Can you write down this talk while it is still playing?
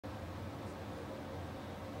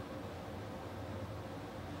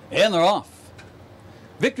And they're off.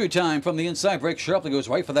 Victory Time from the inside, breaks sharply, goes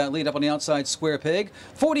right for that lead up on the outside. Square Peg.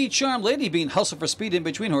 40 Charm Lady being hustled for speed in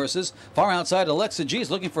between horses. Far outside, Alexa G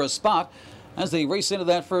is looking for a spot as they race into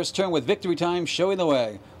that first turn with Victory Time showing the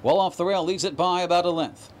way. Well off the rail, leads it by about a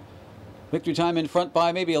length. Victory Time in front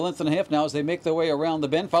by maybe a length and a half now as they make their way around the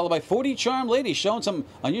bend, followed by 40 Charm Lady, showing some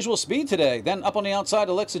unusual speed today. Then up on the outside,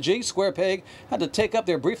 Alexa G. Square Peg had to take up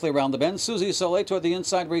there briefly around the bend. Susie Soleil toward the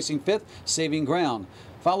inside, racing fifth, saving ground.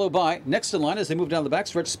 Followed by, next in line as they move down the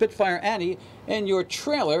backstretch, Spitfire Annie, and your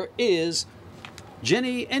trailer is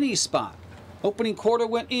Jenny Any Spot. Opening quarter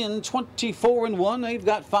went in 24-1. They've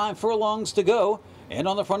got 5 furlongs to go. And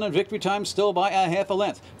on the front end, Victory Time still by a half a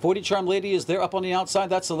length. 40 Charm Lady is there up on the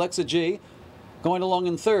outside. That's Alexa G. Going along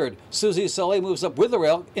in third. Susie Soleil moves up with the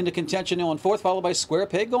rail into contention now in fourth, followed by Square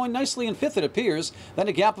Peg, going nicely in fifth, it appears. Then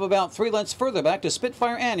a gap of about 3 lengths further back to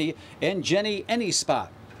Spitfire Annie and Jenny Any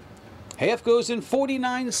Spot. Half goes in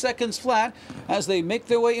 49 seconds flat as they make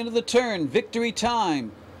their way into the turn. Victory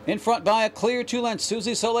Time in front by a clear 2 lengths.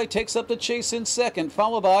 Susie Soleil takes up the chase in second,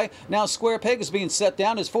 followed by now Square Peg is being set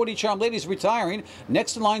down as 40 Charm Ladies retiring.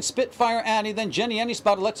 Next in line, Spitfire Annie, then Jenny Any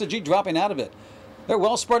Spot. Alexa G dropping out of it. They're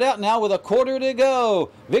well spread out now with a quarter to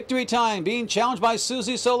go. Victory Time being challenged by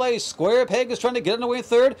Susie Soleil. Square Peg is trying to get in away in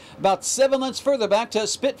third. About 7 lengths further back to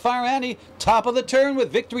Spitfire Annie. Top of the turn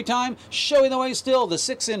with Victory Time showing the way still. The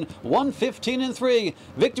 6 in 1:15.3.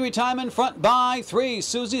 Victory Time in front by 3.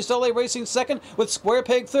 Susie Soleil racing second with Square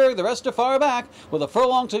Peg third. The rest are far back. With a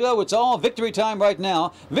furlong to go, it's all Victory Time right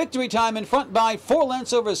now. Victory Time in front by 4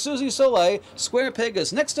 lengths over Susie Soleil. Square Peg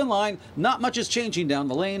is next in line. Not much is changing down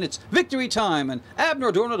the lane. It's Victory Time, and Abner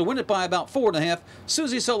Adorno to win it by about 4.5.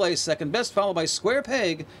 Susie Soleil second best, followed by Square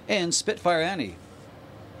Peg and Spitfire Annie.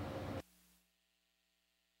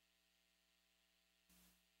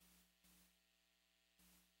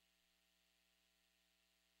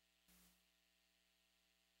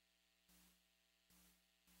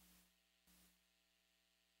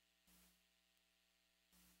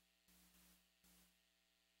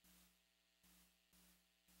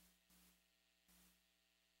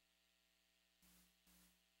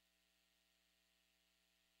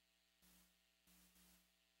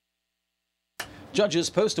 Judges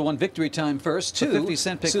post to 1 Victory Time first, 2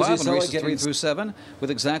 50-cent pick Susie 5 on Soleil races getting 3 through 7 with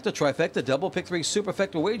exacta, trifecta, double pick 3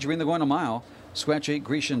 superfecta wagering. They're going a mile. Scratch 8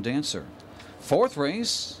 Grecian Dancer. Fourth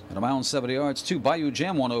race at a mile and 70 yards. 2 Bayou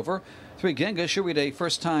Jam 1 over. 3 Genga Shiride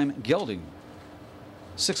first time gelding.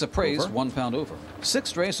 6 Appraise over. 1 pound over.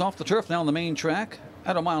 Sixth race off the turf now on the main track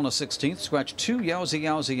at a mile and a 16th. Scratch 2 Yowza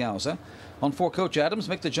Yowza Yowza. On 4 Coach Adams,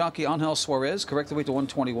 make the jockey Angel Suarez, correct the weight to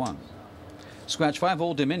 121. Scratch 5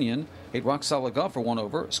 Old Dominion, 8 Rock Solid Golfer 1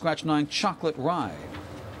 over. Scratch 9 Chocolate Ride.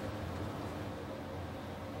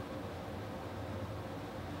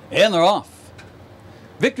 And they're off.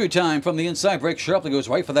 Victory Time from the inside, breaks sharply, goes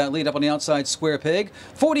right for that lead up on the outside. Square Peg.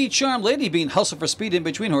 40 Charm Lady being hustled for speed in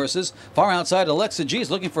between horses. Far outside, Alexa G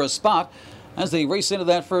is looking for a spot as they race into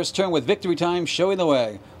that first turn with Victory Time showing the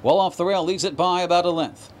way. Well off the rail, leads it by about a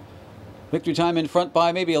length. Victory Time in front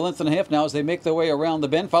by maybe a length and a half now as they make their way around the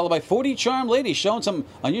bend, followed by 40 Charm Lady, showing some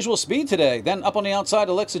unusual speed today. Then up on the outside,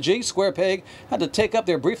 Alexa G. Square Peg had to take up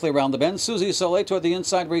there briefly around the bend. Susie Soleil toward the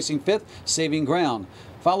inside, racing fifth, saving ground.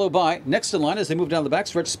 Followed by, next in line as they move down the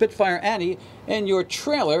backstretch, Spitfire Annie, and your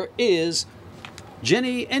trailer is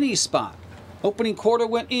Jenny Any Spot. Opening quarter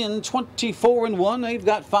went in 24-1. They've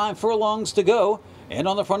got 5 furlongs to go. And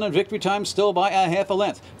on the front end, Victory Time still by a half a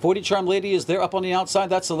length. 40 Charm Lady is there up on the outside.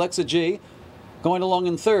 That's Alexa G. Going along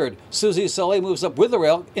in third. Susie Soleil moves up with the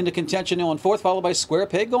rail into contention now in fourth, followed by Square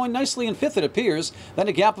Peg, going nicely in fifth, it appears. Then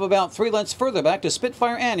a gap of about 3 lengths further back to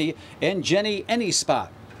Spitfire Annie and Jenny Any Spot.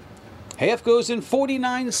 Half goes in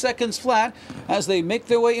 49 seconds flat as they make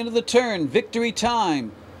their way into the turn. Victory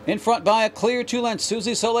Time in front by a clear 2 lengths.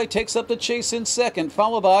 Susie Soleil takes up the chase in second,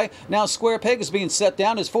 followed by now Square Peg is being set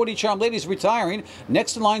down as 40 Charm Ladies retiring.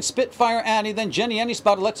 Next in line, Spitfire Annie, then Jenny Any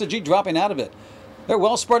Spot. Alexa G dropping out of it. They're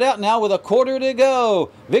well spread out now with a quarter to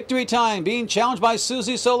go. Victory Time being challenged by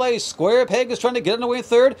Susie Soleil. Square Peg is trying to get in away in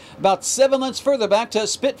third. About 7 lengths further back to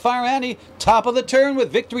Spitfire Annie. Top of the turn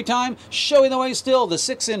with Victory Time showing the way still. The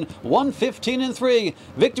 6 in 1:15.3.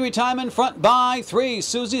 Victory Time in front by 3.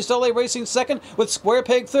 Susie Soleil racing second with Square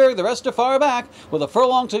Peg third. The rest are far back. With a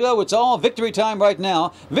furlong to go, it's all Victory Time right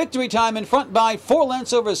now. Victory Time in front by 4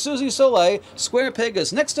 lengths over Susie Soleil. Square Peg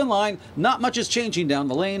is next in line. Not much is changing down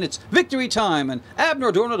the lane. It's Victory Time, and Abner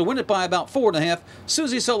Adorno to win it by about 4.5.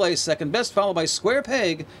 Susie Soleil second best, followed by Square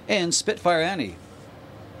Peg and Spitfire Annie.